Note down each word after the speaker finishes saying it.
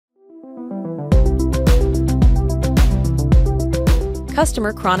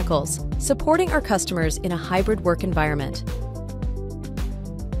Customer Chronicles, supporting our customers in a hybrid work environment.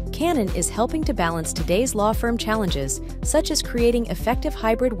 Canon is helping to balance today's law firm challenges, such as creating effective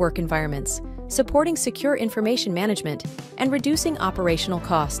hybrid work environments, supporting secure information management, and reducing operational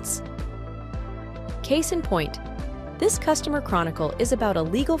costs. Case in point, this Customer Chronicle is about a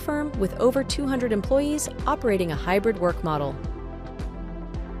legal firm with over 200 employees operating a hybrid work model.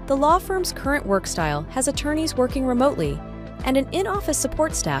 The law firm's current work style has attorneys working remotely and an in-office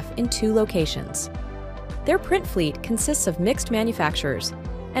support staff in 2 locations. Their print fleet consists of mixed manufacturers,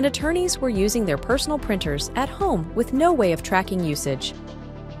 and attorneys were using their personal printers at home with no way of tracking usage.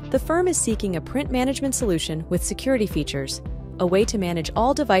 The firm is seeking a print management solution with security features, a way to manage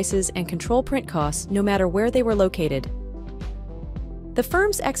all devices and control print costs no matter where they were located. The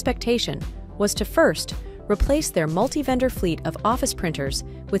firm's expectation was to first replace their multi-vendor fleet of office printers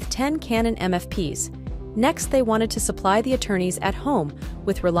with 10 Canon MFPs. Next, they wanted to supply the attorneys at home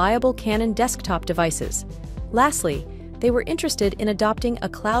with reliable Canon desktop devices. Lastly, they were interested in adopting a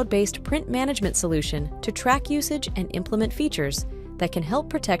cloud-based print management solution to track usage and implement features that can help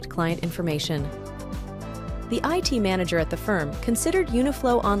protect client information. The IT manager at the firm considered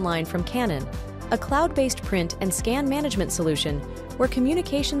Uniflow Online from Canon, a cloud-based print and scan management solution where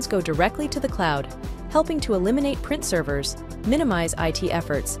communications go directly to the cloud, helping to eliminate print servers, minimize IT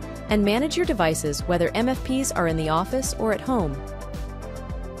efforts, and manage your devices whether MFPs are in the office or at home.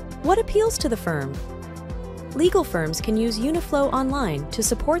 What appeals to the firm? Legal firms can use Uniflow Online to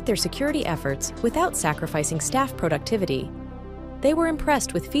support their security efforts without sacrificing staff productivity. They were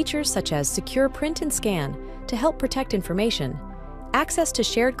impressed with features such as secure print and scan to help protect information, access to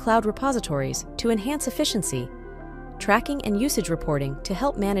shared cloud repositories to enhance efficiency, tracking and usage reporting to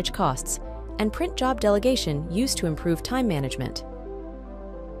help manage costs, and print job delegation used to improve time management.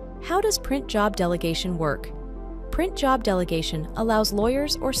 How does print job delegation work? Print job delegation allows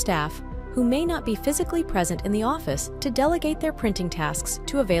lawyers or staff who may not be physically present in the office to delegate their printing tasks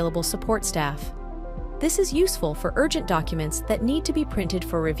to available support staff. This is useful for urgent documents that need to be printed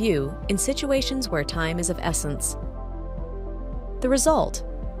for review in situations where time is of essence. The result: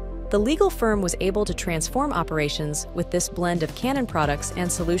 the legal firm was able to transform operations with this blend of Canon products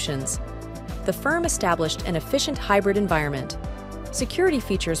and solutions. The firm established an efficient hybrid environment. Security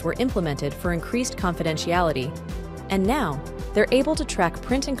features were implemented for increased confidentiality, and now they're able to track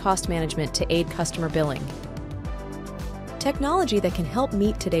print and cost management to aid customer billing. Technology that can help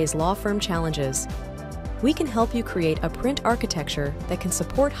meet today's law firm challenges. We can help you create a print architecture that can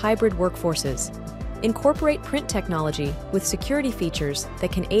support hybrid workforces. Incorporate print technology with security features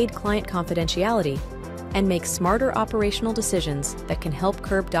that can aid client confidentiality, and make smarter operational decisions that can help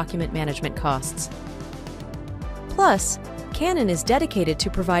curb document management costs. Plus, Canon is dedicated to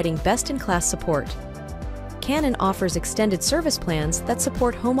providing best-in-class support. Canon offers extended service plans that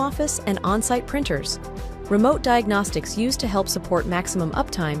support home office and on-site printers, remote diagnostics used to help support maximum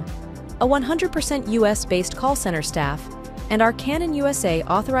uptime, a 100% US-based call center staff, and our Canon USA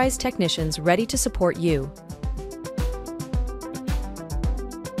authorized technicians ready to support you.